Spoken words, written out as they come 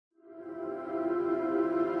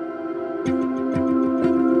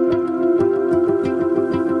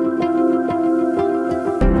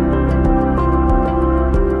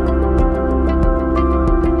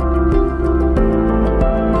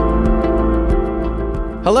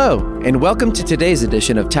Hello, and welcome to today's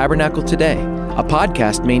edition of Tabernacle Today, a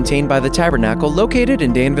podcast maintained by the Tabernacle located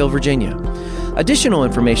in Danville, Virginia. Additional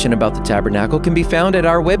information about the Tabernacle can be found at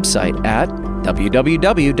our website at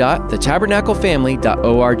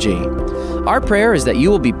www.thetabernaclefamily.org. Our prayer is that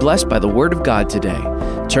you will be blessed by the Word of God today.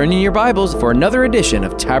 Turn in your Bibles for another edition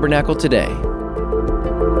of Tabernacle Today.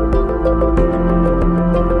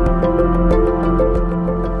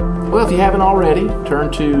 Well, if you haven't already,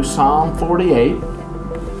 turn to Psalm 48.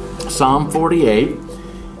 Psalm 48,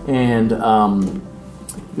 and I'm going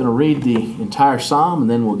to read the entire psalm, and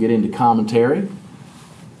then we'll get into commentary.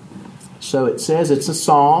 So it says it's a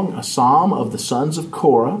psalm of the Sons of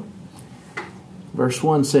Korah. Verse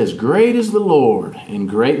 1 says, "Great is the Lord, and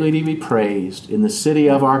greatly to be praised in the city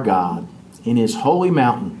of our God, in his holy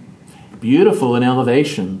mountain. Beautiful in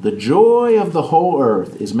elevation, the joy of the whole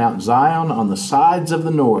earth is Mount Zion on the sides of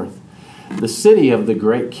the north, the city of the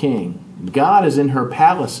great King. God is in her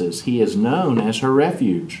palaces. He is known as her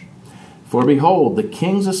refuge. For behold, the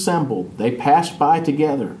kings assembled. They passed by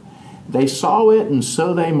together. They saw it, and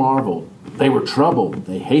so they marveled. They were troubled.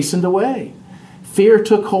 They hastened away. Fear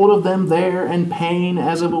took hold of them there, and pain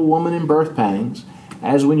as of a woman in birth pangs,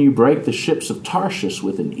 as when you break the ships of Tarshish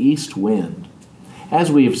with an east wind.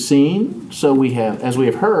 As we have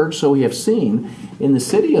heard, so we have seen in the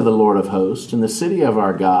city of the Lord of hosts, in the city of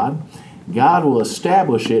our God. God will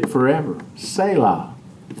establish it forever. Selah.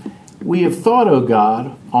 We have thought, O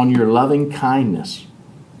God, on your loving kindness.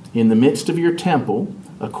 In the midst of your temple,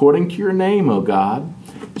 according to your name, O God,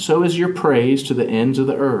 so is your praise to the ends of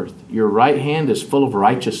the earth. Your right hand is full of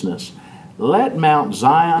righteousness. Let Mount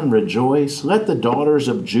Zion rejoice. Let the daughters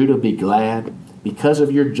of Judah be glad because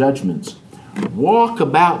of your judgments. Walk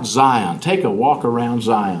about Zion. Take a walk around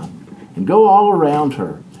Zion and go all around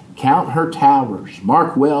her. Count her towers,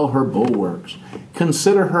 mark well her bulwarks,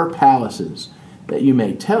 consider her palaces, that you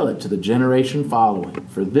may tell it to the generation following.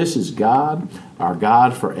 For this is God, our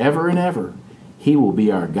God forever and ever. He will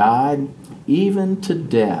be our guide, even to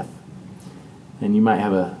death." And you might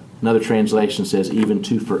have another translation says even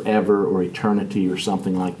to forever or eternity or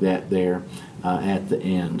something like that there at the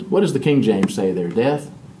end. What does the King James say there?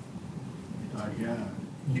 Death?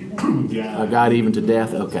 God even to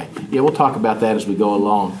death? Okay. Yeah, we'll talk about that as we go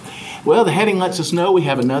along. Well, the heading lets us know we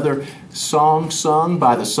have another song sung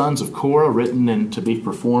by the Sons of Korah, written and to be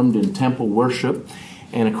performed in temple worship.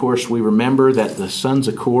 And of course, we remember that the Sons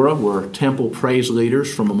of Korah were temple praise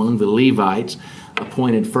leaders from among the Levites,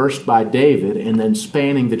 appointed first by David and then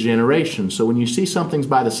spanning the generations. So when you see something's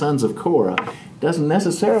by the Sons of Korah, it doesn't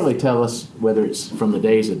necessarily tell us whether it's from the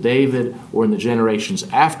days of David or in the generations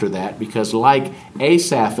after that, because like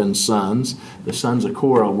Asaph and sons, the Sons of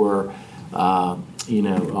Korah were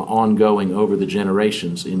ongoing over the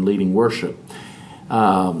generations in leading worship.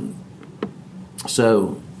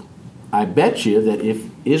 So I bet you that if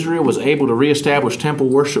Israel was able to reestablish temple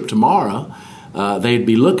worship tomorrow, they'd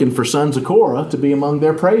be looking for Sons of Korah to be among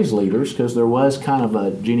their praise leaders, because there was kind of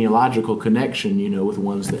a genealogical connection, with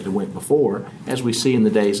ones that went before, as we see in the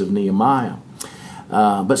days of Nehemiah.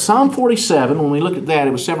 But Psalm 47, when we look at that,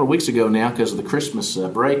 it was several weeks ago now because of the Christmas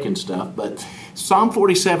break and stuff, but Psalm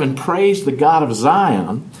 47 praised the God of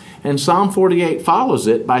Zion, and Psalm 48 follows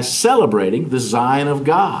it by celebrating the Zion of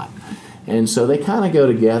God. And so they kind of go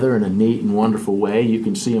together in a neat and wonderful way. You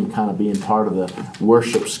can see them kind of being part of the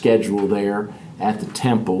worship schedule there at the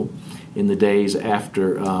temple in the days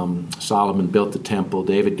after Solomon built the temple.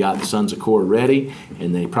 David got the Sons of Korah ready,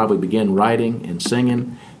 and they probably began writing and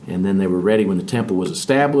singing. And then they were ready when the temple was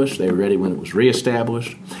established. They were ready when it was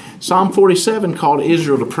reestablished. Psalm 47 called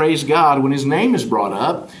Israel to praise God when his name is brought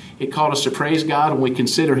up. It called us to praise God when we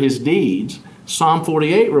consider his deeds. Psalm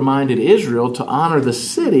 48 reminded Israel to honor the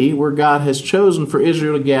city where God has chosen for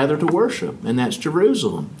Israel to gather to worship, and that's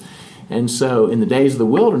Jerusalem. And so in the days of the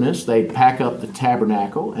wilderness, they'd pack up the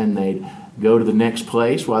tabernacle and they'd go to the next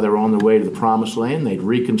place while they were on their way to the promised land. They'd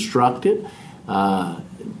reconstruct it.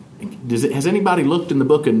 Has anybody looked in the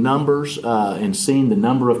book of Numbers and seen the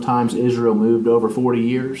number of times Israel moved over 40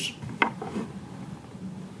 years?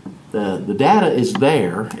 The data is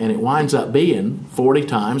there, and it winds up being 40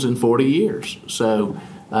 times in 40 years. So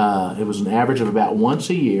it was an average of about once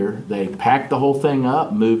a year. They packed the whole thing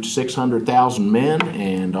up, moved 600,000 men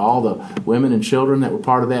and all the women and children that were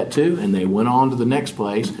part of that too, and they went on to the next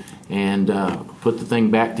place and put the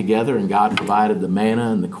thing back together, and God provided the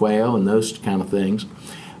manna and the quail and those kind of things.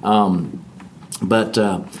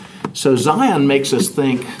 So Zion makes us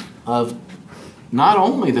think of not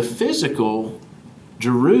only the physical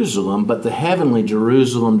Jerusalem, but the heavenly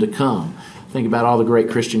Jerusalem to come. Think about all the great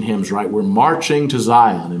Christian hymns, right? We're marching to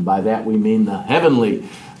Zion, and by that we mean the heavenly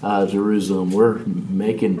Jerusalem. We're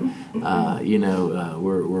making,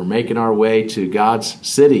 we're making our way to God's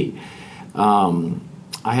city.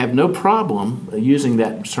 I have no problem using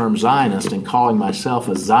that term Zionist and calling myself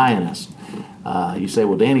a Zionist. You say,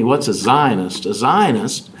 well, Danny, what's a Zionist? A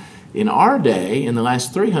Zionist in our day, in the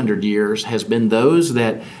last 300 years, has been those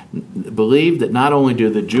that believe that not only do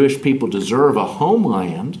the Jewish people deserve a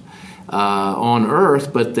homeland on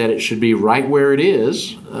earth, but that it should be right where it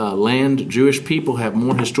is, land Jewish people have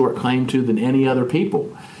more historic claim to than any other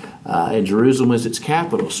people. And Jerusalem is its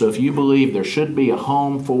capital. So if you believe there should be a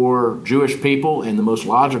home for Jewish people, and the most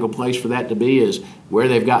logical place for that to be is where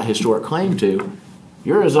they've got historic claim to,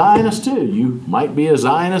 you're a Zionist too. You might be a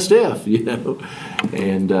Zionist if,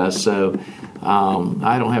 And so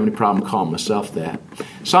I don't have any problem calling myself that.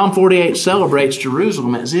 Psalm 48 celebrates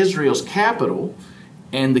Jerusalem as Israel's capital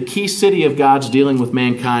and the key city of God's dealing with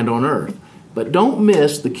mankind on earth. But don't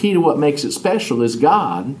miss, the key to what makes it special is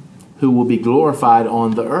God, who will be glorified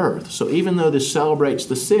on the earth. So even though this celebrates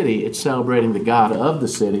the city, it's celebrating the God of the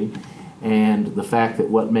city, and the fact that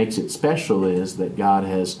what makes it special is that God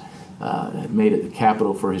has made it the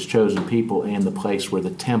capital for His chosen people and the place where the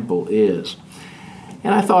temple is.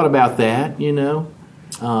 And I thought about that,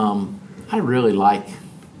 I really like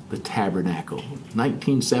the Tabernacle,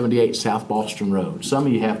 1978 South Boston Road. Some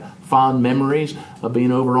of you have fond memories of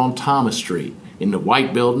being over on Thomas Street in the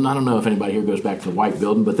white building. I don't know if anybody here goes back to the white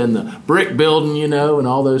building, but then the brick building, and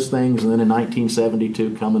all those things. And then in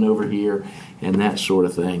 1972 coming over here and that sort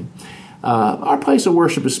of thing. Our place of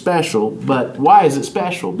worship is special, but why is it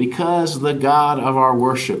special? Because the God of our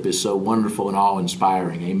worship is so wonderful and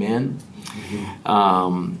awe-inspiring. Amen?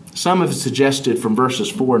 Mm-hmm. Some have suggested from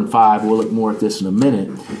verses 4 and 5, we'll look more at this in a minute,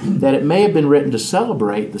 that it may have been written to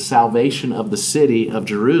celebrate the salvation of the city of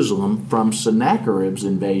Jerusalem from Sennacherib's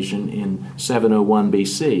invasion in 701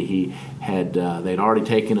 BC. They'd already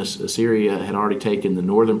taken Assyria had already taken the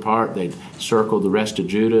northern part. They'd circled the rest of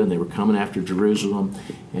Judah, and they were coming after Jerusalem,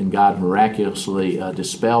 and God miraculously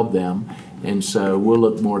dispelled them. And so we'll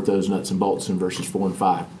look more at those nuts and bolts in verses 4 and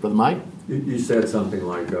 5. Brother Mike? You said something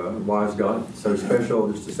like, why is God so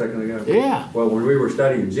special just a second ago? Yeah. Well, when we were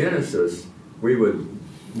studying Genesis, we would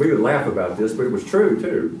laugh about this, but it was true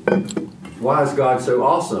too. Why is God so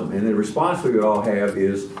awesome? And the response we would all have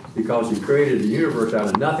is because He created the universe out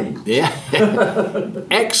of nothing. Yeah.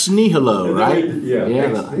 Ex nihilo, right?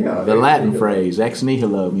 The Latin phrase, ex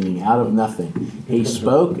nihilo, meaning out of nothing. He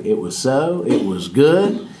spoke, it was so, it was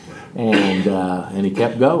good, and He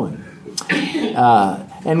kept going.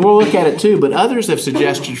 And we'll look at it too, but others have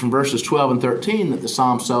suggested from verses 12 and 13 that the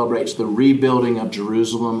psalm celebrates the rebuilding of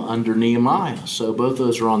Jerusalem under Nehemiah. So both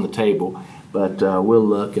those are on the table, but we'll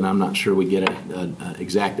look, and I'm not sure we get an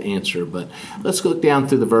exact answer, but let's look down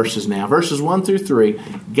through the verses now. Verses 1 through 3,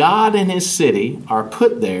 God and His city are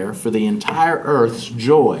put there for the entire earth's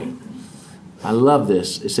joy. I love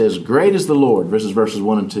this. It says, great is the Lord, verses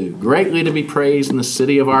 1 and 2, greatly to be praised in the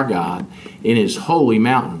city of our God, in His holy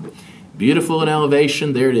mountain. Beautiful in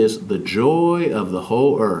elevation, there it is, the joy of the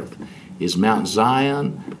whole earth is Mount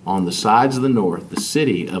Zion on the sides of the north, the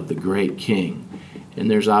city of the great King.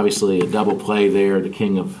 And there's obviously a double play there, the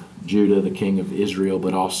King of Judah, the King of Israel,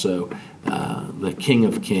 but also the King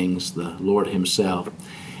of Kings, the Lord Himself.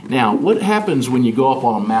 Now, what happens when you go up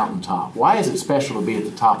on a mountaintop? Why is it special to be at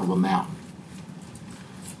the top of a mountain?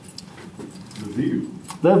 The view.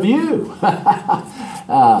 The view.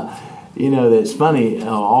 That's funny,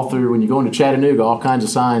 all through, when you go into Chattanooga, all kinds of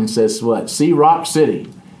signs says what? See Rock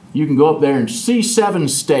City. You can go up there and see 7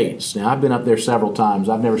 states. Now, I've been up there several times.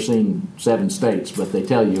 I've never seen 7 states, but they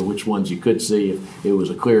tell you which ones you could see if it was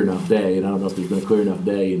a clear enough day. And I don't know if there's been a clear enough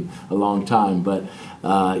day in a long time. But,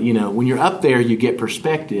 when you're up there, you get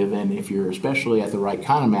perspective. And if you're especially at the right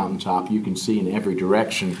kind of mountaintop, you can see in every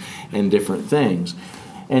direction and different things.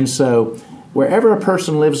 And so wherever a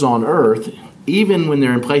person lives on earth, even when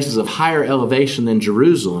they're in places of higher elevation than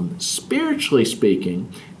Jerusalem, spiritually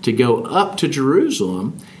speaking, to go up to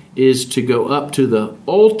Jerusalem is to go up to the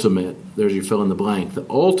ultimate, there's your fill in the blank, the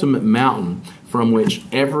ultimate mountain from which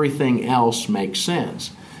everything else makes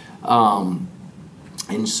sense. And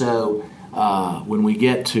so when we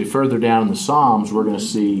get to further down in the Psalms, we're going to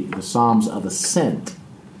see the Psalms of Ascent.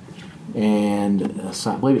 And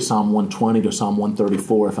I believe it's Psalm 120 to Psalm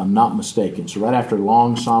 134, if I'm not mistaken. So right after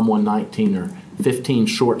long Psalm 119 are 15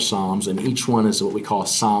 short psalms, and each one is what we call a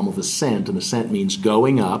Psalm of Ascent. And ascent means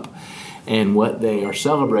going up. And what they are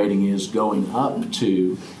celebrating is going up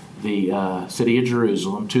to the city of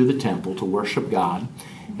Jerusalem, to the temple, to worship God.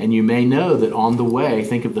 And you may know that on the way,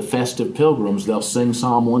 think of the festive pilgrims, they'll sing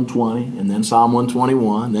Psalm 120, and then Psalm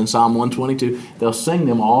 121, then Psalm 122. They'll sing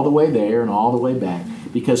them all the way there and all the way back.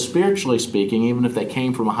 because spiritually speaking, even if they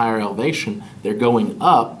came from a higher elevation, they're going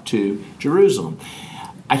up to Jerusalem.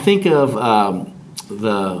 I think of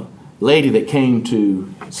the lady that came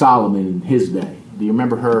to Solomon in his day. Do you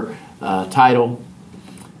remember her title?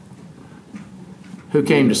 Who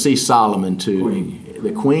came to see Solomon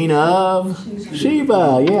the Queen of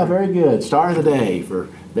Sheba. Yeah, very good. Star of the day for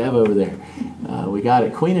Bev over there. We got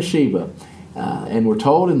it, Queen of Sheba. And we're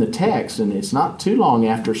told in the text, and it's not too long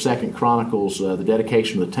after 2 Chronicles, the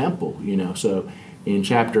dedication of the temple, So in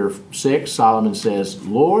chapter 6, Solomon says,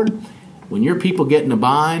 Lord, when your people get in a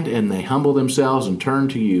bind and they humble themselves and turn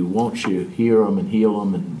to you, won't you hear them and heal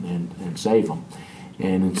them and save them?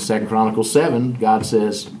 And in 2 Chronicles 7, God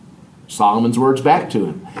says, Solomon's words back to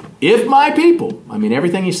him, if my people,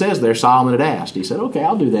 everything he says there, Solomon had asked. He said, okay,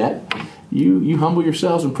 I'll do that. You humble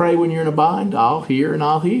yourselves and pray when you're in a bind, I'll hear and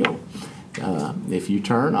I'll heal. If you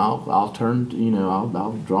turn, I'll turn,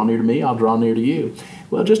 I'll draw near to me, I'll draw near to you.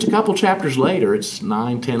 Well, just a couple chapters later, it's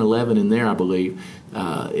 9, 10, 11 in there, I believe,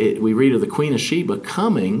 we read of the Queen of Sheba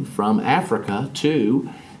coming from Africa to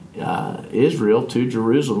Israel, to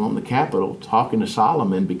Jerusalem, the capital, talking to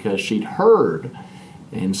Solomon because she'd heard.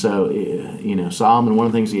 And so, Solomon, one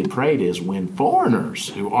of the things he had prayed is, when foreigners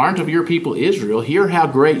who aren't of your people Israel hear how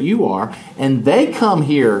great you are, and they come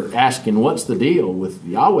here asking what's the deal with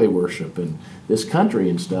Yahweh worship and this country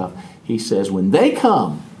and stuff, he says, when they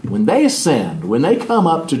come, when they ascend, when they come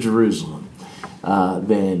up to Jerusalem,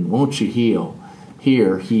 then won't you heal,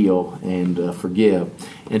 and forgive.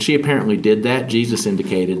 And she apparently did that. Jesus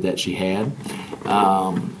indicated that she had.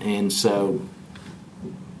 And so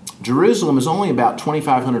Jerusalem is only about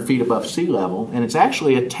 2,500 feet above sea level, and it's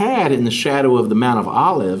actually a tad in the shadow of the Mount of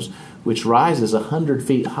Olives, which rises 100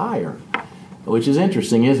 feet higher, which is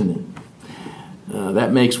interesting, isn't it?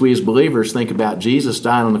 That makes we as believers think about Jesus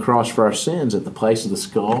dying on the cross for our sins at the place of the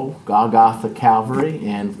skull, Golgotha, Calvary,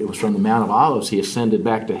 and it was from the Mount of Olives he ascended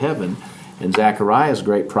back to heaven. And Zechariah's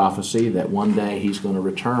great prophecy that one day he's going to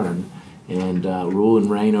return and rule and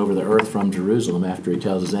reign over the earth from Jerusalem after he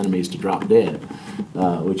tells his enemies to drop dead,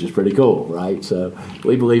 which is pretty cool, right? So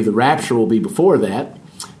we believe the rapture will be before that.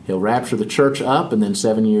 He'll rapture the church up, and then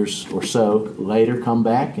 7 years or so later come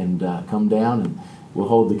back and come down, and we'll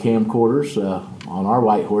hold the camcorders on our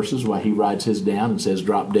white horses while he rides his down and says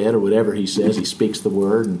drop dead or whatever he says. He speaks the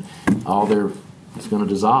word, and it's going to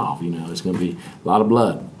dissolve. It's going to be a lot of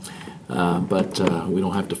blood. But we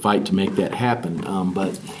don't have to fight to make that happen.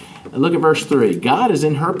 But look at verse 3. God is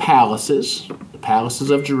in her palaces, the palaces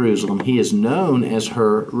of Jerusalem. He is known as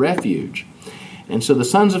her refuge. And so the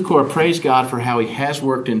sons of Korah praise God for how he has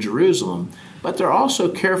worked in Jerusalem, but they're also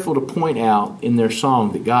careful to point out in their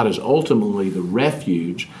song that God is ultimately the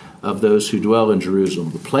refuge of those who dwell in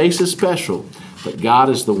Jerusalem. The place is special, but God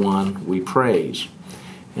is the one we praise.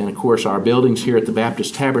 And of course, our buildings here at the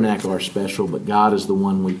Baptist Tabernacle are special, but God is the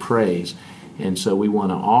one we praise. And so we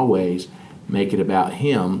want to always make it about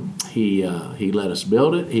him. He let us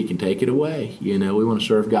build it. He can take it away. We want to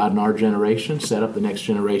serve God in our generation, set up the next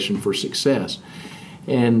generation for success.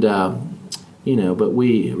 And, but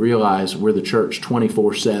we realize we're the church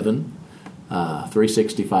 24/7,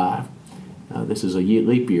 365. This is a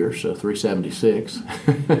leap year, so 376.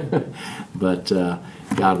 But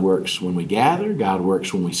God works when we gather. God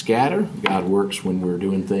works when we scatter. God works when we're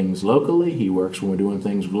doing things locally. He works when we're doing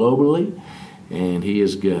things globally. And he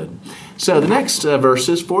is good. So the next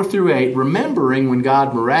verses, 4 through 8, remembering when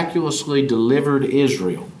God miraculously delivered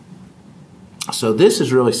Israel. So this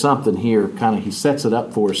is really something here, he sets it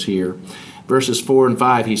up for us here. Verses 4 and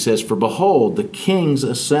 5, he says, for behold, the kings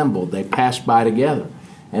assembled. They passed by together.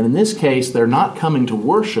 And in this case, they're not coming to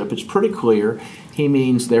worship. It's pretty clear. He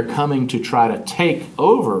means they're coming to try to take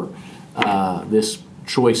over this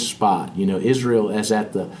choice spot. Israel is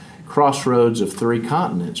at the crossroads of 3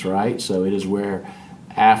 continents, right? So it is where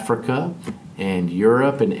Africa and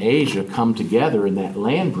Europe and Asia come together in that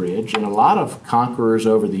land bridge. And a lot of conquerors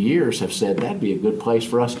over the years have said that'd be a good place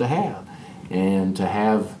for us to have. And to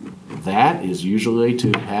have that is usually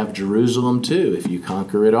to have Jerusalem too, if you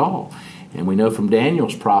conquer it all. And we know from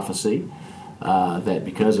Daniel's prophecy that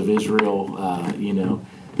because of Israel,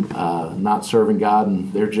 not serving God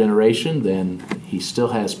in their generation, then he still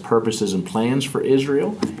has purposes and plans for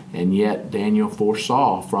Israel. And yet Daniel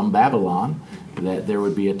foresaw from Babylon that there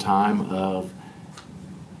would be a time of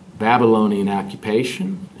Babylonian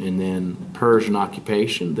occupation, and then Persian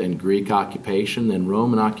occupation, then Greek occupation, then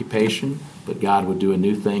Roman occupation. But God would do a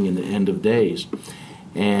new thing in the end of days.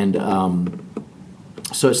 And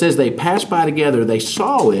so it says they passed by together, they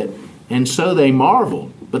saw it, and so they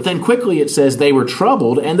marveled. But then quickly it says they were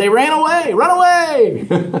troubled and they ran away. Run away!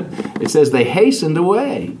 It says they hastened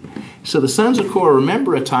away. So the sons of Korah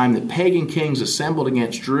remember a time that pagan kings assembled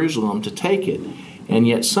against Jerusalem to take it, and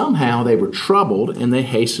yet somehow they were troubled and they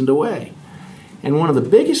hastened away. And one of the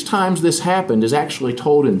biggest times this happened is actually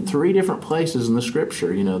told in 3 different places in the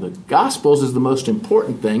Scripture. You know, the Gospels is the most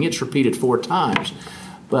important thing. It's repeated 4 times.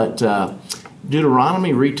 But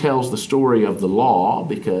Deuteronomy retells the story of the law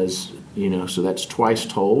because, you know, so that's twice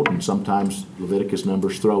told. And sometimes Leviticus,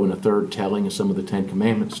 Numbers throw in a third telling of some of the 10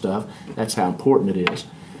 Commandment stuff. That's how important it is.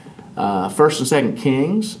 1st and 2nd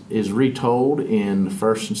Kings is retold in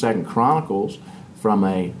 1st and 2nd Chronicles from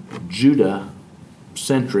a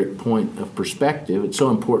Judah-centric point of perspective. It's so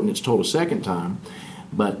important it's told a second time.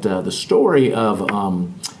 But the story of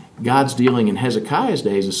God's dealing in Hezekiah's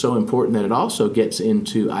days is so important that it also gets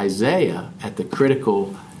into Isaiah at the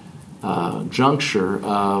critical juncture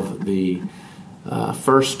of the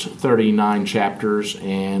first 39 chapters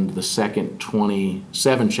and the second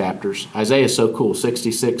 27 chapters. Isaiah is so cool,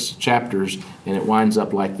 66 chapters, and it winds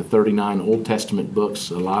up like the 39 Old Testament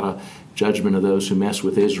books, a lot of judgment of those who mess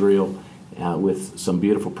with Israel, with some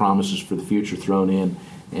beautiful promises for the future thrown in,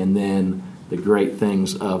 and then the great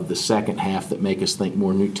things of the second half that make us think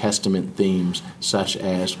more New Testament themes, such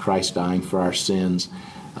as Christ dying for our sins,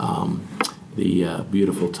 the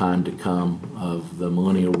beautiful time to come of the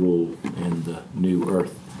millennial rule and the new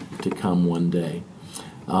earth to come one day.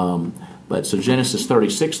 But so Genesis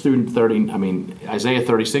 36 through 30, Isaiah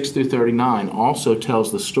 36 through 39 also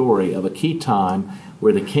tells the story of a key time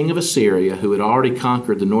where the king of Assyria, who had already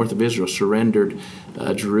conquered the north of Israel, surrounded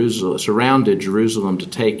Jerusalem to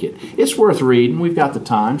take it. It's worth reading. We've got the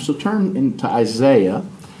time. So turn into Isaiah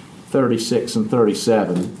 36 and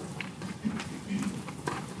 37.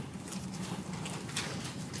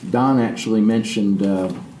 Don actually mentioned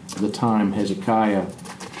the time Hezekiah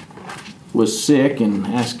was sick and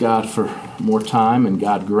asked God for more time, and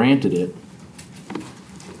God granted it.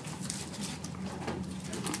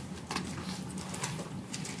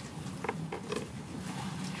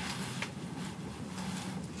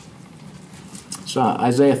 So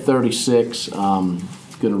Isaiah 36, going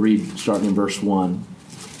to read starting in verse 1.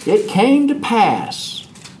 It came to pass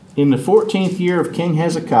in the 14th year of King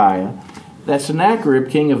Hezekiah that Sennacherib,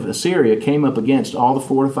 king of Assyria, came up against all the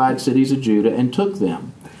fortified cities of Judah and took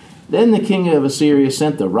them. Then the king of Assyria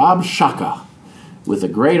sent the Rabshakeh with a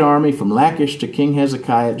great army from Lachish to King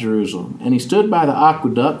Hezekiah at Jerusalem. And he stood by the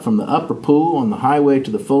aqueduct from the upper pool on the highway to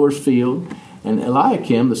the fuller's field. And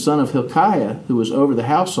Eliakim, the son of Hilkiah, who was over the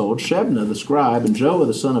household, Shebna the scribe, and Joah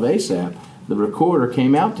the son of Asaph, the recorder,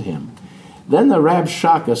 came out to him. Then the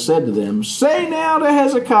Rabshakeh said to them, Say now to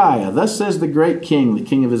Hezekiah, Thus says the great king, the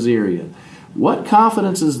king of Assyria, What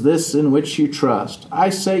confidence is this in which you trust? I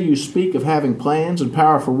say you speak of having plans and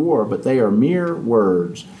power for war, but they are mere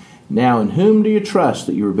words. Now in whom do you trust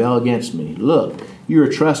that you rebel against me? Look, you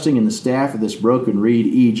are trusting in the staff of this broken reed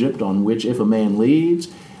Egypt, on which if a man leans,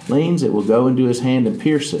 it will go into his hand and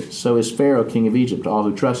pierce it. So is Pharaoh, king of Egypt, all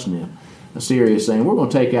who trust in him. Assyria is saying, We're going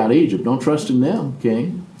to take out Egypt. Don't trust in them,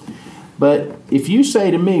 king. But if you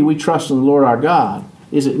say to me, We trust in the Lord our God,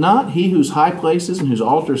 is it not he whose high places and whose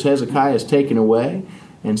altars Hezekiah has taken away,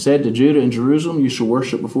 and said to Judah and Jerusalem, You shall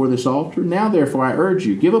worship before this altar? Now therefore I urge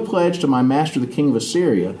you, give a pledge to my master the king of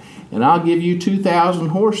Assyria, and I'll give you 2,000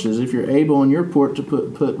 horses if you're able in your port to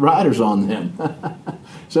put riders on them.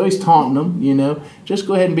 So he's taunting them, Just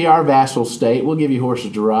go ahead and be our vassal state. We'll give you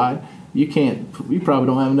horses to ride. You probably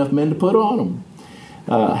don't have enough men to put on them.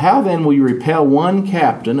 How then will you repel one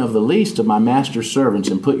captain of the least of my master's servants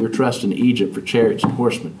and put your trust in Egypt for chariots and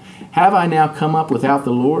horsemen? Have I now come up without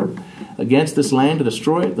the Lord against this land to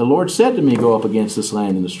destroy it? The Lord said to me, Go up against this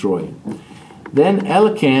land and destroy it. Then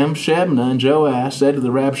Eliakim, Shebna, and Joash said to the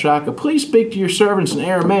Rabshakeh, Please speak to your servants in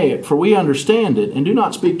Aramaic, for we understand it, and do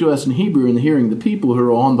not speak to us in Hebrew in the hearing of the people who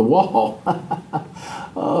are on the wall.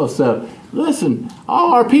 So listen,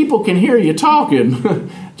 all our people can hear you talking.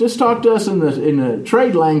 Just talk to us in the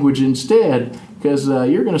trade language instead, because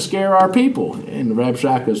you're going to scare our people. And the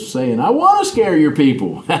Rabshakeh is saying, I want to scare your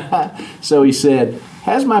people. So he said,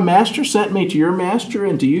 Has my master sent me to your master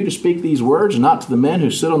and to you to speak these words, not to the men who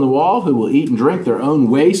sit on the wall, who will eat and drink their own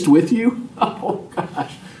waste with you? Oh,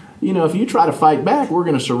 gosh. If you try to fight back, we're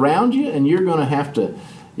going to surround you, and you're going to have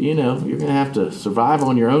to, survive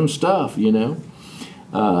on your own stuff,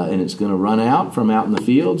 and it's going to run out from out in the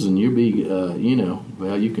fields, and you'll be,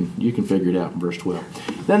 you can figure it out in verse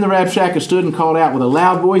 12. Then the Rabshakeh stood and called out with a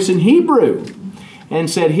loud voice in Hebrew, and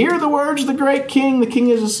said, Hear the words of the great king, the king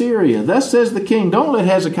of Assyria. Thus says the king, Don't let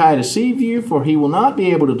Hezekiah deceive you, for he will not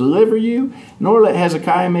be able to deliver you, nor let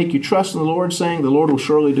Hezekiah make you trust in the Lord, saying, The Lord will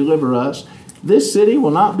surely deliver us. This city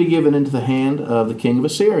will not be given into the hand of the king of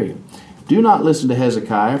Assyria. Do not listen to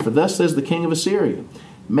Hezekiah, for thus says the king of Assyria,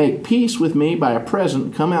 make peace with me by a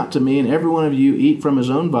present, come out to me, and every one of you eat from his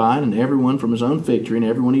own vine, and every one from his own fig tree, and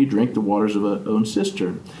every one of you drink the waters of his own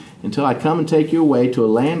cistern, until I come and take you away to a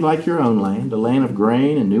land like your own land, a land of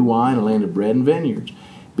grain and new wine, a land of bread and vineyards.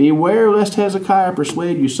 Beware lest Hezekiah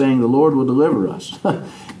persuade you, saying, the Lord will deliver us.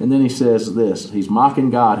 And then he says this, he's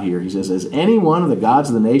mocking God here. He says, has any one of the gods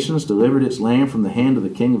of the nations delivered its land from the hand of the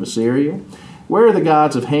king of Assyria? Where are the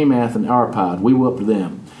gods of Hamath and Arpad? We whooped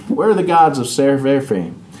them. Where are the gods of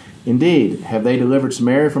Sepharvaim? Indeed, have they delivered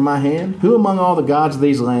Samaria from my hand? Who among all the gods of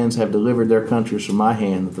these lands have delivered their countries from my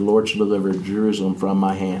hand, that the Lord should deliver Jerusalem from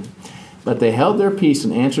my hand? But they held their peace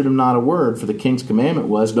and answered him not a word, for the king's commandment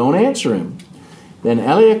was, don't answer him. Then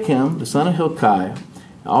Eliakim, the son of Hilkiah,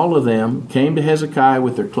 all of them came to Hezekiah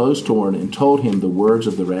with their clothes torn and told him the words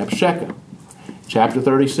of the Rabshakeh. Chapter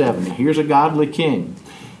 37. Now here's a godly king.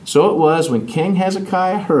 So it was when King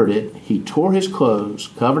Hezekiah heard it, he tore his clothes,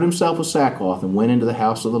 covered himself with sackcloth, and went into the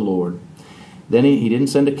house of the Lord. Then he didn't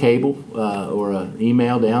send a cable or an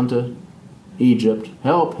email down to Egypt.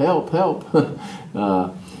 Help, help, help.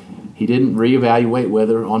 He didn't reevaluate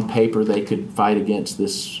whether on paper they could fight against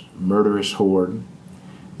this murderous horde.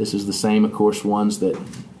 This is the same, of course, ones that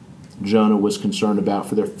Jonah was concerned about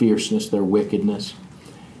for their fierceness, their wickedness.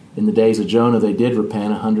 In the days of Jonah, they did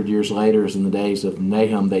repent. 100 years later, as in the days of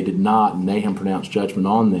Nahum, they did not, and Nahum pronounced judgment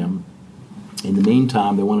on them. In the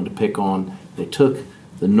meantime, they took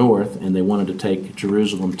the north, and they wanted to take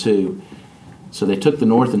Jerusalem too. So they took the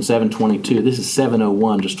north in 722. This is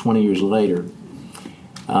 701, just 20 years later.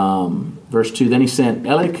 Verse 2, then he sent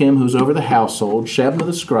Eliakim, who's over the household, Shebna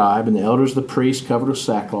the scribe, and the elders of the priests covered with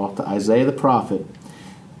sackcloth, to Isaiah the prophet.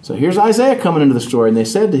 So here's Isaiah coming into the story, and they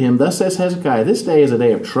said to him, thus says Hezekiah, this day is a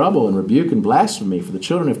day of trouble and rebuke and blasphemy, for the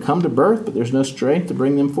children have come to birth, but there's no strength to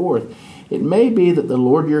bring them forth. It may be that the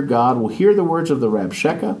Lord your God will hear the words of the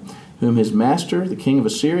Rabshakeh, whom his master, the king of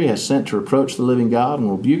Assyria, has sent to reproach the living God, and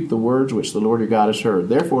will rebuke the words which the Lord your God has heard.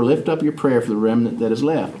 Therefore lift up your prayer for the remnant that is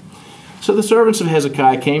left. So the servants of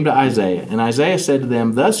Hezekiah came to Isaiah, and Isaiah said to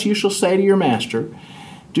them, thus you shall say to your master,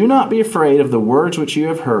 do not be afraid of the words which you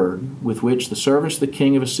have heard, with which the servants of the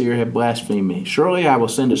king of Assyria have blasphemed me. Surely I will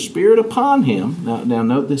send a spirit upon him. Now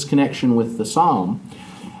note this connection with the psalm.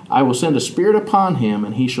 I will send a spirit upon him,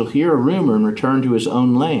 and he shall hear a rumor and return to his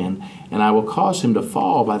own land, and I will cause him to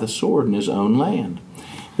fall by the sword in his own land.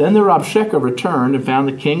 Then the Rabshakeh returned and found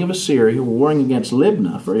the king of Assyria warring against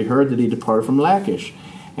Libnah, for he heard that he departed from Lachish.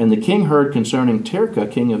 And the king heard concerning Tirkah,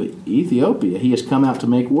 king of Ethiopia, he has come out to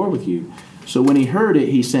make war with you. So when he heard it,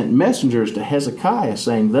 he sent messengers to Hezekiah,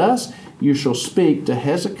 saying, thus you shall speak to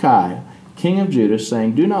Hezekiah, king of Judah,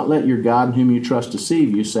 saying, do not let your God in whom you trust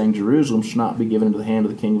deceive you, saying, Jerusalem shall not be given into the hand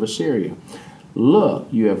of the king of Assyria. Look,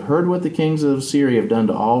 you have heard what the kings of Assyria have done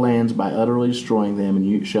to all lands by utterly destroying them,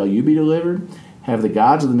 and shall you be delivered? Have the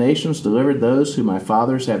gods of the nations delivered those whom my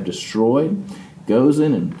fathers have destroyed?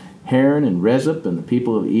 Gozan and Haran and Rezeph and the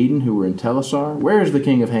people of Eden who were in Telassar? Where is the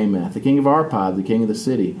king of Hamath, the king of Arpad, the king of the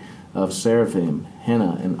city of Seraphim,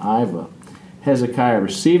 Hena, and Iva? Hezekiah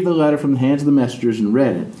received the letter from the hands of the messengers and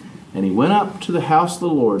read it. And he went up to the house of the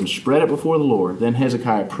Lord and spread it before the Lord. Then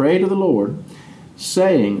Hezekiah prayed to the Lord,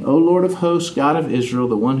 saying, O Lord of hosts, God of Israel,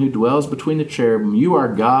 the one who dwells between the cherubim, you are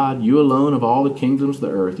God, you alone of all the kingdoms of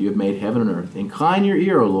the earth. You have made heaven and earth. Incline your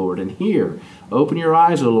ear, O Lord, and hear. Open your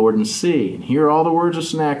eyes, O Lord, and see, and hear all the words of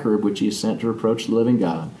Sennacherib, which he has sent to reproach the living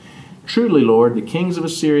God. Truly, Lord, the kings of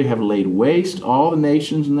Assyria have laid waste all the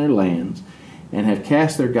nations and their lands, and have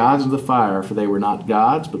cast their gods into the fire, for they were not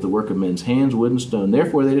gods, but the work of men's hands, wood and stone.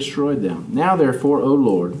 Therefore they destroyed them. Now therefore, O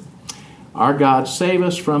Lord, our God, save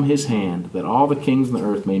us from his hand, that all the kings of the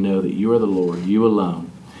earth may know that you are the Lord, you alone.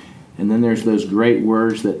 And then there's those great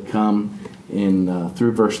words that come in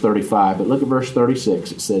through verse 35. But look at verse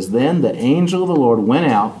 36. It says, Then the angel of the Lord went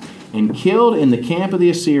out and killed in the camp of the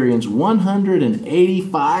Assyrians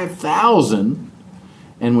 185,000.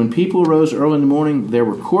 And when people rose early in the morning, there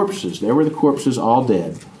were corpses. There were the corpses all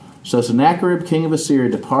dead. So Sennacherib, king of Assyria,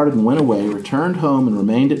 departed and went away, returned home, and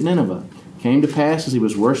remained at Nineveh. It came to pass, as he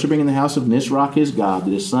was worshipping in the house of Nisroch his god,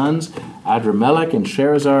 that his sons Adramelech and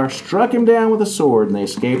Sherezer struck him down with a sword, and they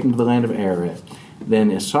escaped into the land of Arad.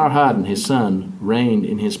 Then Esarhaddon, his son, reigned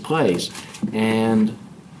in his place. And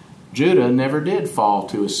Judah never did fall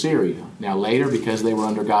to Assyria. Now later, because they were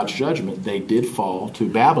under God's judgment, they did fall to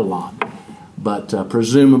Babylon. But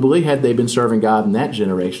presumably, had they been serving God in that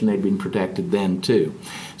generation, they'd been protected then too.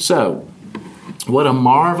 So, what a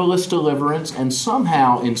marvelous deliverance. And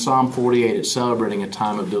somehow in Psalm 48, it's celebrating a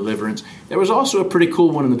time of deliverance. There was also a pretty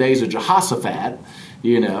cool one in the days of Jehoshaphat,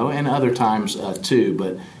 and other times too.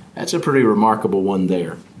 But that's a pretty remarkable one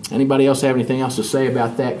there. Anybody else have anything else to say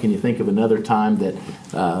about that? Can you think of another time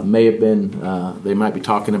that may have been, they might be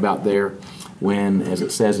talking about there when, as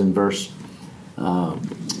it says in verse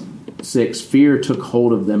 6, fear took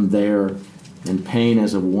hold of them there, and pain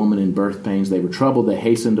as of a woman in birth pains. They were troubled, they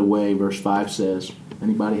hastened away, verse 5 says.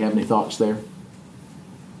 Anybody have any thoughts there?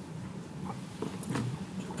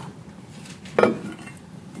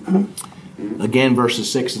 Again,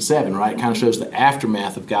 verses 6 and 7, right? It kind of shows the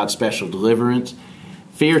aftermath of God's special deliverance.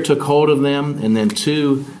 Fear took hold of them, and then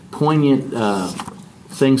two poignant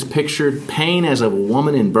things pictured. Pain as of a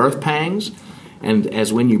woman in birth pangs, and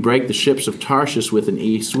as when you break the ships of Tarshish with an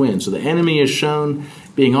east wind. So the enemy is shown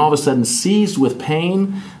being all of a sudden seized with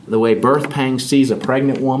pain, the way birth pangs seize a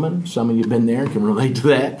pregnant woman. Some of you have been there and can relate to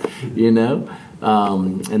that, you know.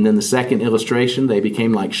 And then the second illustration, they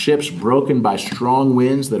became like ships broken by strong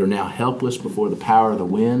winds that are now helpless before the power of the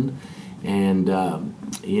wind. And,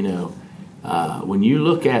 when you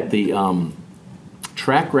look at the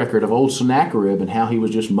track record of old Sennacherib and how he was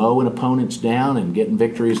just mowing opponents down and getting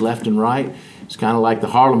victories left and right, it's kind of like the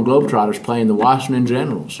Harlem Globetrotters playing the Washington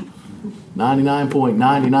Generals.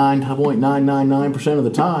 99.999% of the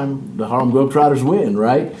time, the Harlem Globetrotters win,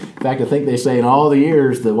 right? In fact, I think they say in all the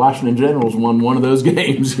years the Washington Generals won one of those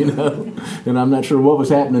games, you know. And I'm not sure what was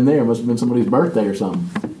happening there. It must have been somebody's birthday or something.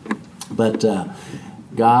 But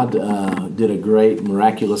God did a great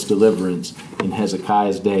miraculous deliverance in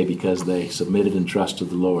Hezekiah's day because they submitted and trusted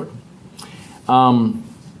the Lord.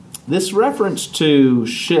 This reference to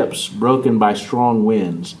ships broken by strong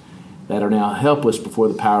winds that are now helpless before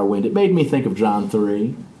the power of wind, it made me think of John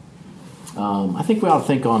 3. I think we ought to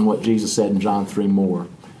think on what Jesus said in John 3 more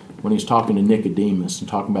when he's talking to Nicodemus and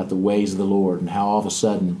talking about the ways of the Lord and how all of a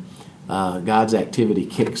sudden God's activity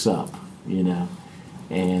kicks up, you know.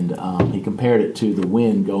 And he compared it to the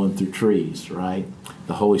wind going through trees, right?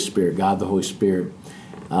 The Holy Spirit, God the Holy Spirit.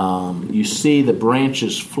 You see the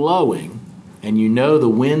branches flowing, and you know the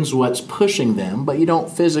wind's what's pushing them, but you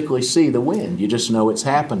don't physically see the wind. You just know it's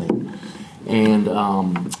happening. And,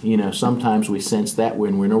 sometimes we sense that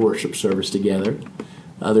when we're in a worship service together.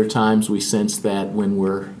 Other times we sense that when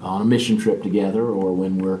we're on a mission trip together or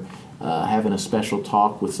when we're having a special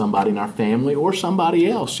talk with somebody in our family or somebody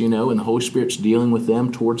else, you know, and the Holy Spirit's dealing with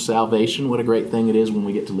them towards salvation. What a great thing it is when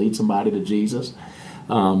we get to lead somebody to Jesus.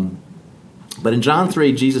 But in John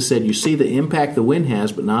 3, Jesus said, you see the impact the wind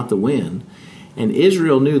has, but not the wind. And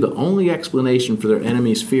Israel knew the only explanation for their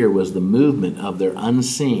enemy's fear was the movement of their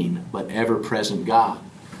unseen but ever-present God.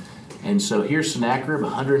 And so here's Sennacherib,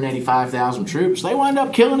 185,000 troops. They wind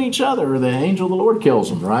up killing each other, or the angel of the Lord kills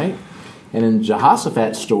them, right? And in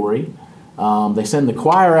Jehoshaphat's story, they send the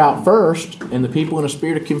choir out first, and the people in a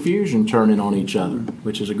spirit of confusion turn in on each other,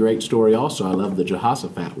 which is a great story also. I love the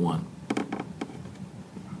Jehoshaphat one.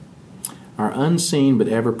 Our unseen but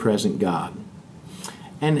ever-present God.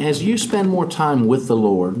 And as you spend more time with the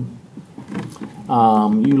Lord,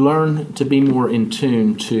 you learn to be more in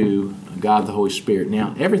tune to God the Holy Spirit.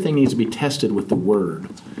 Now, everything needs to be tested with the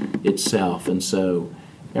Word itself. And so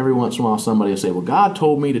every once in a while somebody will say, well, God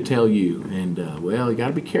told me to tell you. And, you got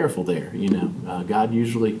to be careful there. You know, God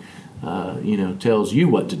usually, tells you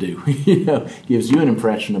what to do. Gives you an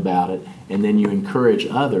impression about it. And then you encourage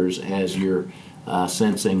others as you're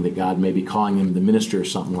sensing that God may be calling them to minister or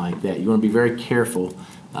something like that. You want to be very careful.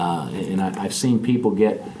 And I've seen people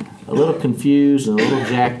get a little confused and a little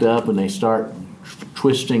jacked up, and they start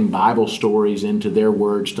twisting Bible stories into their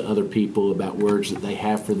words to other people about words that they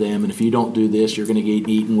have for them. And if you don't do this, you're going to get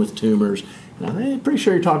eaten with tumors. And I'm pretty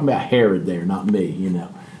sure you're talking about Herod there, not me, you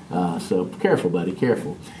know. So careful, buddy,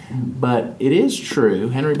 careful. But it is true.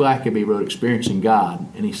 Henry Blackaby wrote Experiencing God,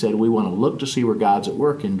 and he said we want to look to see where God's at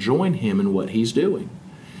work and join him in what he's doing.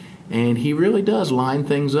 And he really does line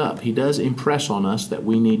things up. He does impress on us that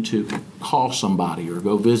we need to call somebody or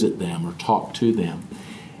go visit them or talk to them.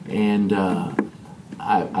 And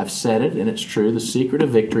I've said it, and it's true. The secret of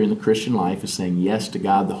victory in the Christian life is saying yes to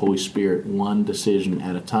God the Holy Spirit, one decision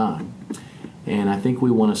at a time. And I think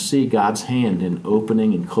we want to see God's hand in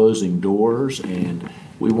opening and closing doors, and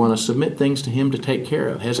we want to submit things to him to take care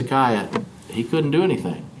of. Hezekiah, he couldn't do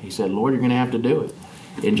anything. He said, Lord, you're going to have to do it.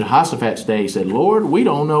 In Jehoshaphat's day, he said, Lord, we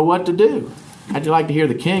don't know what to do. How'd you like to hear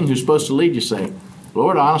the king who's supposed to lead you say,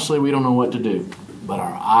 Lord, honestly, we don't know what to do, but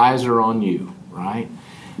our eyes are on you, right?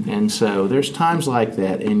 And so there's times like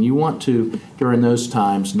that, and you want to, during those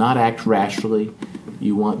times, not act rashly.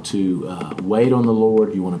 You want to wait on the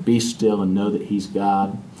Lord. You want to be still and know that he's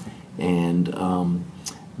God. And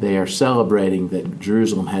they are celebrating that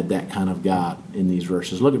Jerusalem had that kind of God in these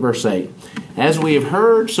verses. Look at verse 8. As we have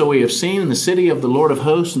heard, so we have seen in the city of the Lord of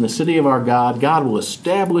hosts, in the city of our God, God will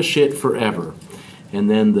establish it forever. And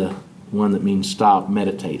then the one that means stop,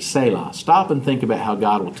 meditate, Selah. Stop and think about how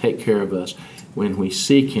God will take care of us when we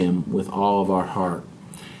seek Him with all of our heart.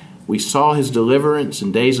 We saw His deliverance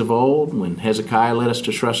in days of old when Hezekiah led us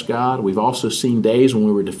to trust God. We've also seen days when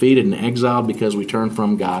we were defeated and exiled because we turned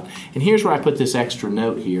from God. And here's where I put this extra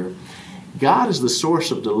note here. God is the source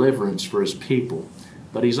of deliverance for His people,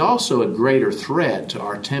 but He's also a greater threat to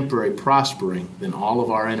our temporary prospering than all of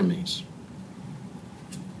our enemies.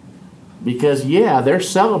 Because, yeah, they're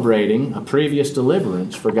celebrating a previous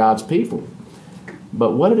deliverance for God's people.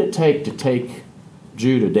 But what did it take to take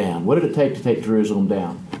Judah down? What did it take to take Jerusalem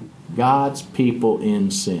down? God's people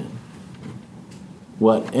in sin.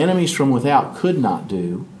 What enemies from without could not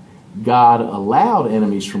do, God allowed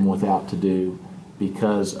enemies from without to do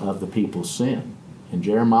because of the people's sin. And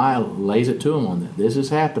Jeremiah lays it to them on that. This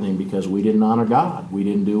is happening because we didn't honor God. We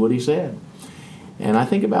didn't do what He said. And I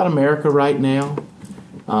think about America right now.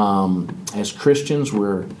 As Christians,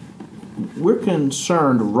 we're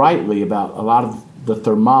concerned rightly about a lot of the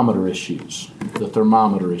thermometer issues. The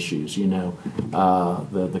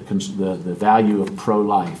value of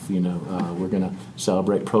pro-life. We're going to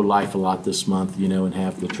celebrate pro-life a lot this month. And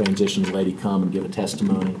have the transitions lady come and give a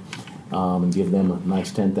testimony, and give them a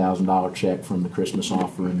nice $10,000 check from the Christmas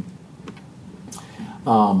offering.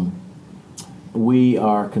 We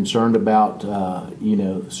are concerned about,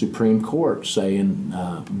 Supreme Court saying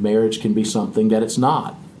marriage can be something that it's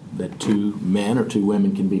not. That two men or two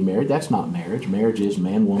women can be married. That's not marriage. Marriage is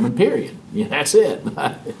man, woman, period. That's it.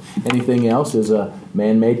 Anything else is a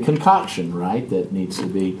man-made concoction, right, that needs to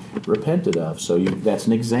be repented of. So that's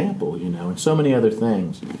an example, and so many other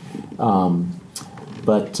things.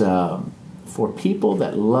 But for people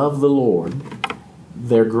that love the Lord,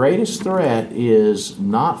 their greatest threat is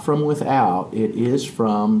not from without. It is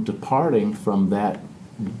from departing from that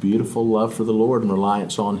beautiful love for the Lord and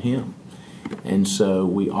reliance on Him. And so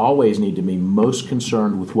we always need to be most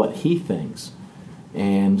concerned with what He thinks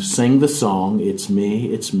and sing the song, it's me,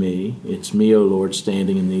 it's me, O Lord,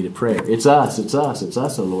 standing in need of prayer. It's us,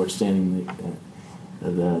 O Lord, standing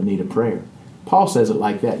in the need of prayer. Paul says it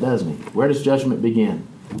like that, doesn't he? Where does judgment begin?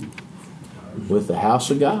 With the house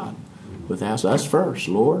of God. With the house of us first,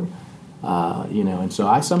 Lord. And so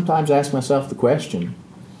I sometimes ask myself the question,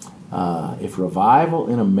 if revival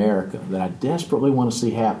in America that I desperately want to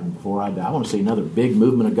see happen before I die, I want to see another big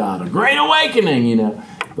movement of God, a great awakening,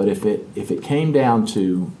 But if it came down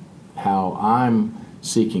to how I'm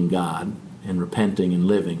seeking God and repenting and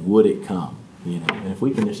living, would it come? And if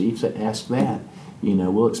we can just each ask that,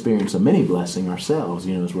 we'll experience a mini blessing ourselves,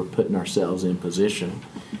 as we're putting ourselves in position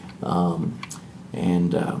and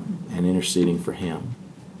interceding for Him.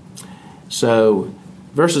 So,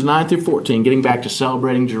 verses 9 through 14, getting back to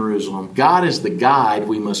celebrating Jerusalem, God is the guide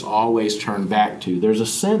we must always turn back to. There's a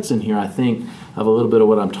sense in here, I think, of a little bit of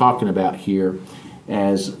what I'm talking about here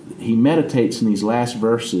as he meditates in these last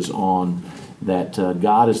verses on that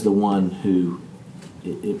God is the one who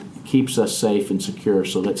it keeps us safe and secure,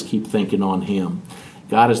 so let's keep thinking on Him.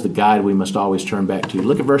 God is the guide we must always turn back to.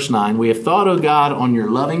 Look at verse 9. We have thought, O God, on your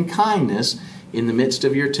loving kindness in the midst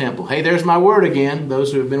of your temple. Hey, there's my word again.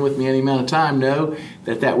 Those who have been with me any amount of time know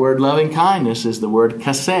that word loving kindness is the word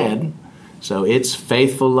chesed. So it's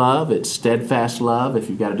faithful love, it's steadfast love, if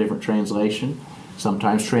you've got a different translation.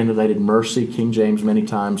 Sometimes translated mercy, King James many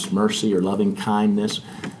times mercy or loving kindness.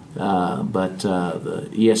 But the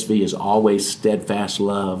ESV is always steadfast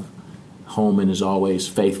love. Holman is always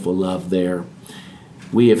faithful love there.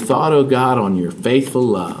 We have thought, O God, on your faithful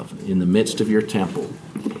love in the midst of your temple.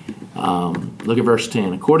 Look at verse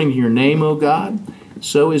 10. According to your name, O God,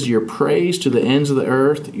 so is your praise to the ends of the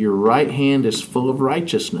earth. Your right hand is full of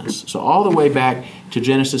righteousness. So all the way back to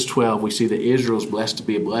Genesis 12, we see that Israel is blessed to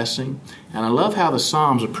be a blessing. And I love how the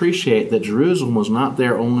Psalms appreciate that Jerusalem was not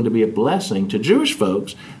there only to be a blessing to Jewish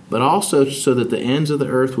folks, but also so that the ends of the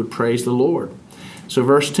earth would praise the Lord. So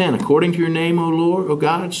verse 10, according to your name, O Lord, O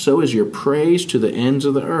God, so is your praise to the ends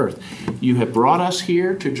of the earth. You have brought us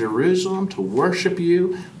here to Jerusalem to worship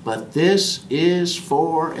you, but this is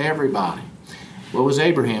for everybody. What was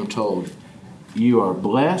Abraham told? You are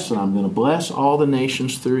blessed, and I'm going to bless all the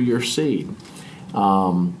nations through your seed.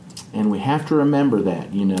 And we have to remember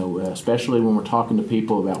that, especially when we're talking to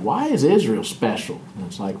people about why is Israel special? And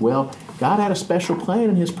it's like, well, God had a special plan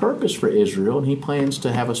and His purpose for Israel, and He plans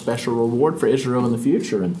to have a special reward for Israel in the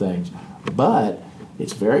future and things. But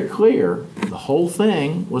it's very clear the whole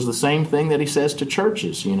thing was the same thing that He says to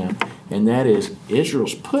churches, and that is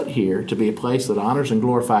Israel's put here to be a place that honors and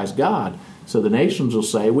glorifies God. So the nations will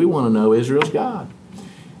say, we want to know Israel's God.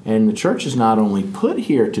 And the church is not only put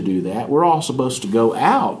here to do that, we're all supposed to go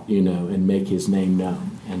out, and make His name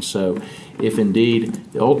known. And so if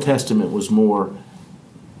indeed the Old Testament was more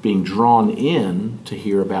being drawn in to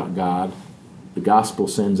hear about God, the gospel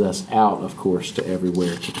sends us out, of course, to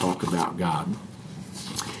everywhere to talk about God.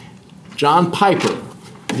 John Piper,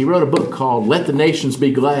 he wrote a book called Let the Nations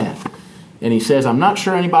Be Glad. And he says, I'm not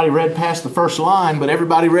sure anybody read past the first line, but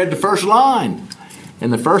everybody read the first line.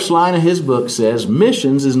 And the first line of his book says,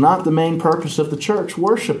 missions is not the main purpose of the church,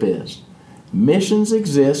 worship is. Missions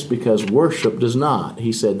exist because worship does not.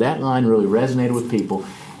 He said that line really resonated with people.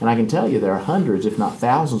 And I can tell you there are hundreds, if not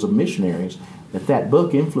thousands, of missionaries that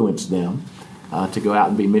book influenced them to go out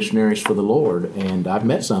and be missionaries for the Lord. And I've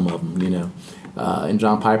met some of them, you know. And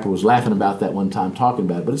John Piper was laughing about that one time, talking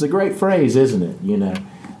about it. But it's a great phrase, isn't it? You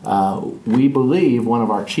know, we believe one of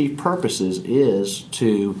our chief purposes is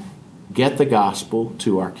to get the gospel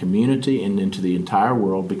to our community and into the entire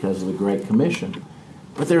world because of the Great Commission.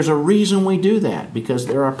 But there's a reason we do that, because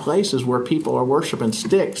there are places where people are worshiping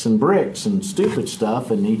sticks and bricks and stupid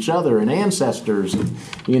stuff and each other and ancestors and,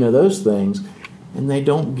 you know, those things. And they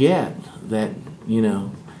don't get that, you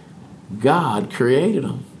know, God created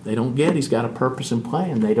them. They don't get He's got a purpose and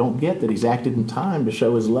plan. They don't get that He's acted in time to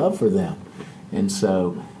show His love for them. And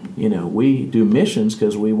so, you know, we do missions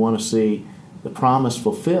because we want to see the promise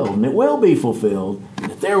fulfilled, and it will be fulfilled,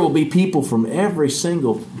 that there will be people from every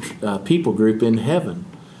single people group in heaven.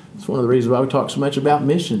 It's one of the reasons why we talk so much about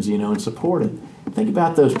missions, you know, and support it. Think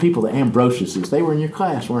about those people, the Ambrosiuses. They were in your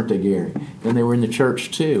class, weren't they, Gary? And they were in the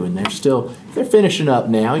church too, and they're finishing up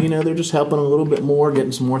now. You know, they're just helping a little bit more,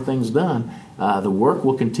 getting some more things done. The work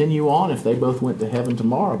will continue on if they both went to heaven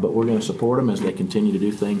tomorrow, but we're going to support them as they continue to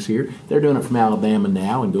do things here. They're doing it from Alabama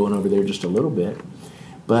now and going over there just a little bit.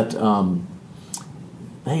 But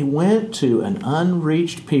they went to an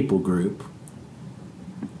unreached people group,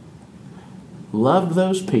 loved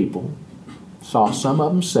those people, saw some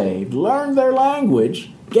of them saved, learned their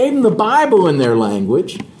language, gave them the Bible in their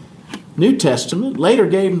language, New Testament, later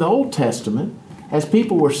gave them the Old Testament. As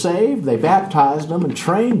people were saved, they baptized them and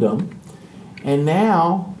trained them. And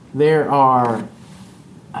now there are,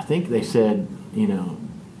 I think they said, you know,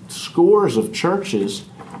 scores of churches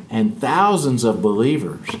and thousands of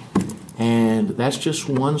believers. And that's just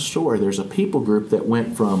one story. There's a people group that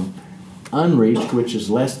went from unreached, which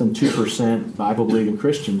is less than 2% Bible-believing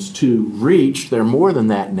Christians, to reached. They're more than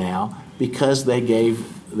that now because they gave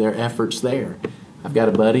their efforts there. I've got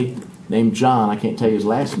a buddy named John. I can't tell you his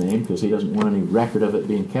last name because he doesn't want any record of it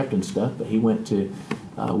being kept and stuff, but he went to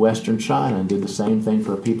Western China and did the same thing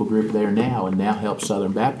for a people group there now, and now helps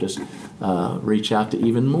Southern Baptists reach out to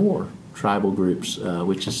even more tribal groups,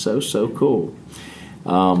 which is so cool.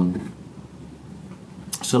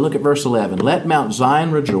 So look at verse 11. Let Mount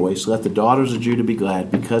Zion rejoice, let the daughters of Judah be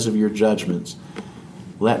glad because of your judgments.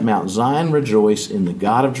 Let Mount Zion rejoice in the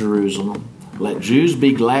God of Jerusalem. Let Jews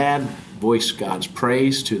be glad, voice God's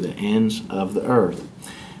praise to the ends of the earth.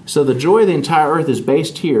 So the joy of the entire earth is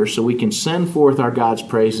based here, so we can send forth our God's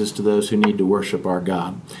praises to those who need to worship our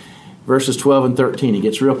God. Verses 12 and 13, he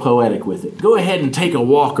gets real poetic with it. Go ahead and take a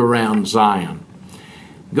walk around Zion.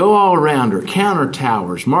 Go all around her, count her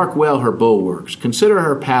towers, mark well her bulwarks, consider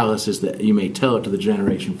her palaces that you may tell it to the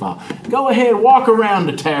generation following. Go ahead, walk around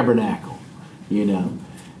the tabernacle, you know.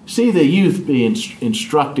 See the youth being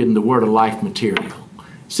instructed in the word of life material.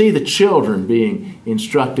 See the children being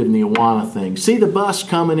instructed in the Awana thing. See the bus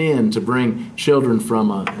coming in to bring children from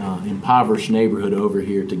an impoverished neighborhood over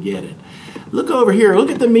here to get it. Look over here.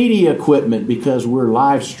 Look at the media equipment because we're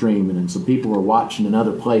live streaming and some people are watching in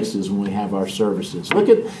other places when we have our services. Look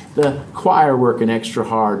at the choir working extra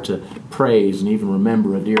hard to praise and even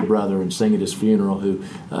remember a dear brother and sing at his funeral who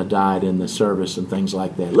died in the service and things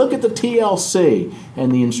like that. Look at the TLC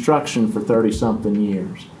and the instruction for 30-something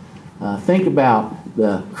years. Think about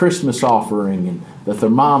the Christmas offering and the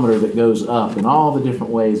thermometer that goes up and all the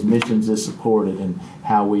different ways missions is supported and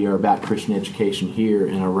how we are about Christian education here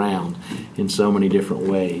and around in so many different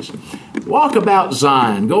ways. Walk about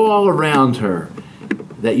Zion, go all around her,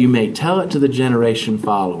 that you may tell it to the generation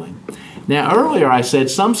following. Now, earlier I said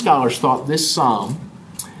some scholars thought this psalm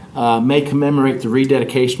may commemorate the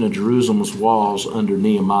rededication of Jerusalem's walls under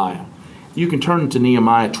Nehemiah. You can turn to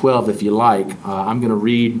Nehemiah 12 if you like. I'm going to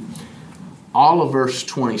read all of verse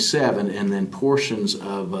 27 and then portions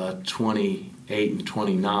of 28 and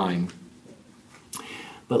 29.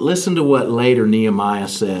 But listen to what later Nehemiah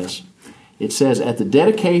says. It says, at the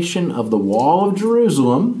dedication of the wall of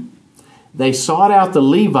Jerusalem, they sought out the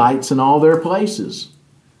Levites in all their places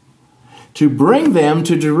to bring them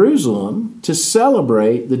to Jerusalem to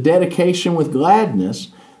celebrate the dedication with gladness,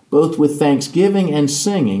 both with thanksgiving and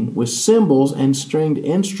singing, with cymbals and stringed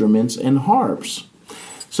instruments and harps.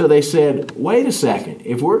 So they said, wait a second,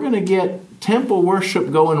 if we're going to get temple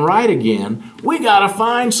worship going right again, we got to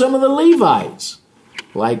find some of the Levites,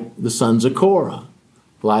 like the sons of Korah,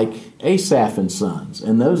 like Asaph and sons,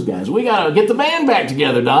 and those guys. We got to get the band back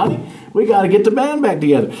together, Donnie. We got to get the band back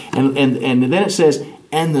together. And then it says,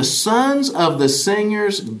 and the sons of the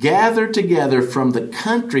singers gathered together from the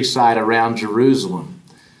countryside around Jerusalem,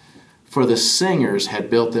 for the singers had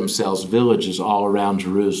built themselves villages all around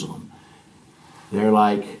Jerusalem. They're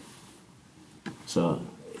like, so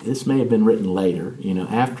this may have been written later,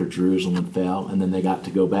 after Jerusalem fell, and then they got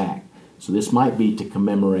to go back. So this might be to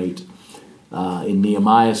commemorate in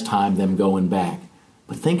Nehemiah's time them going back.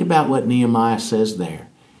 But think about what Nehemiah says there.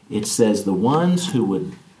 It says the ones who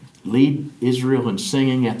would lead Israel in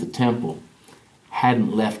singing at the temple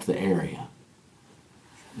hadn't left the area.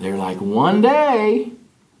 They're like, one day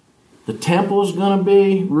the temple's going to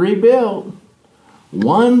be rebuilt.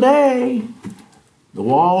 One day the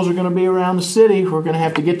walls are going to be around the city. We're going to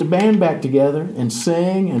have to get the band back together and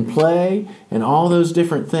sing and play and all those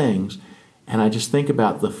different things. And I just think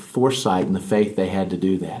about the foresight and the faith they had to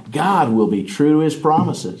do that. God will be true to his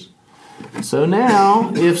promises. So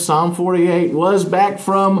now, if Psalm 48 was back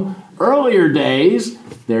from earlier days,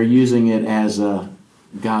 they're using it as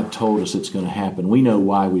God told us it's going to happen. We know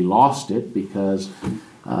why we lost it because,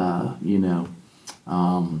 we know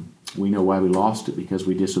why we lost it because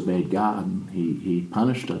we disobeyed God and He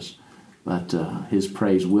punished us. But His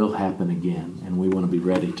praise will happen again, and we want to be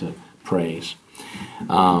ready to praise.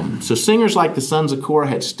 So singers like the sons of Korah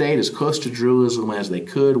had stayed as close to Jerusalem as they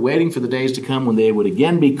could, waiting for the days to come when they would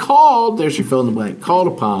again be called, there's your fill in the blank, called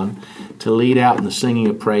upon to lead out in the singing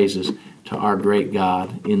of praises to our great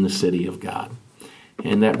God in the city of God.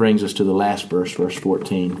 And that brings us to the last verse, verse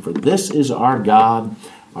 14. For this is our God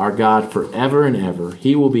forever and ever.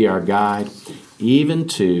 He will be our guide, even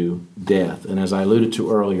to death. And as I alluded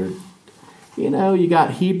to earlier, you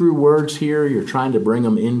got Hebrew words here. You're trying to bring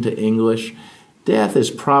them into English. Death is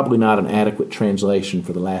probably not an adequate translation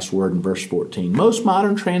for the last word in verse 14. Most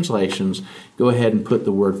modern translations go ahead and put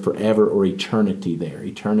the word forever or eternity there,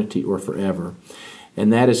 eternity or forever.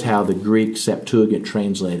 And that is how the Greek Septuagint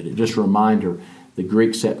translated it. Just a reminder, the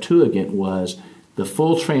Greek Septuagint was the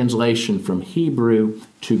full translation from Hebrew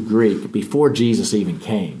to Greek before Jesus even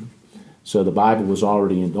came. So the Bible was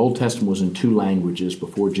already the Old Testament was in 2 languages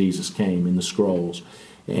before Jesus came in the scrolls.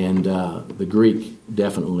 And the Greek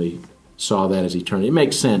definitely saw that as eternity. It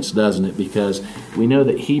makes sense, doesn't it? Because we know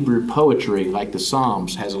that Hebrew poetry, like the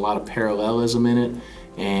Psalms, has a lot of parallelism in it.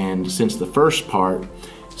 And since the first part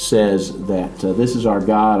says that this is our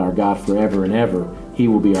God forever and ever, He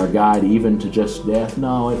will be our guide even to just death.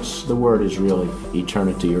 No, the word is really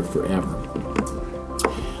eternity or forever.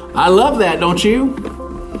 I love that, don't you?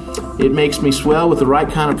 It makes me swell with the right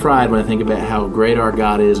kind of pride when I think about how great our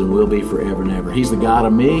God is and will be forever and ever. He's the God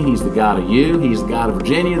of me. He's the God of you. He's the God of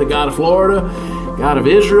Virginia, the God of Florida, God of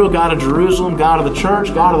Israel, God of Jerusalem, God of the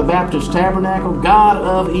church, God of the Baptist Tabernacle, God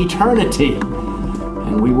of eternity.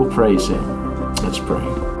 And we will praise Him. Let's pray.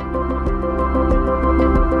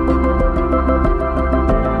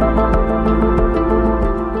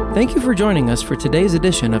 Thank you for joining us for today's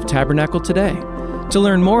edition of Tabernacle Today. To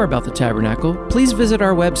learn more about the Tabernacle, please visit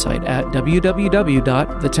our website at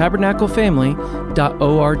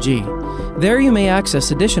www.thetabernaclefamily.org. There you may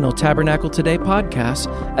access additional Tabernacle Today podcasts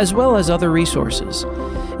as well as other resources.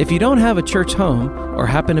 If you don't have a church home or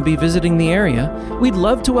happen to be visiting the area, we'd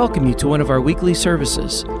love to welcome you to one of our weekly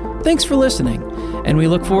services. Thanks for listening, and we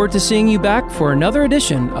look forward to seeing you back for another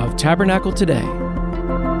edition of Tabernacle Today.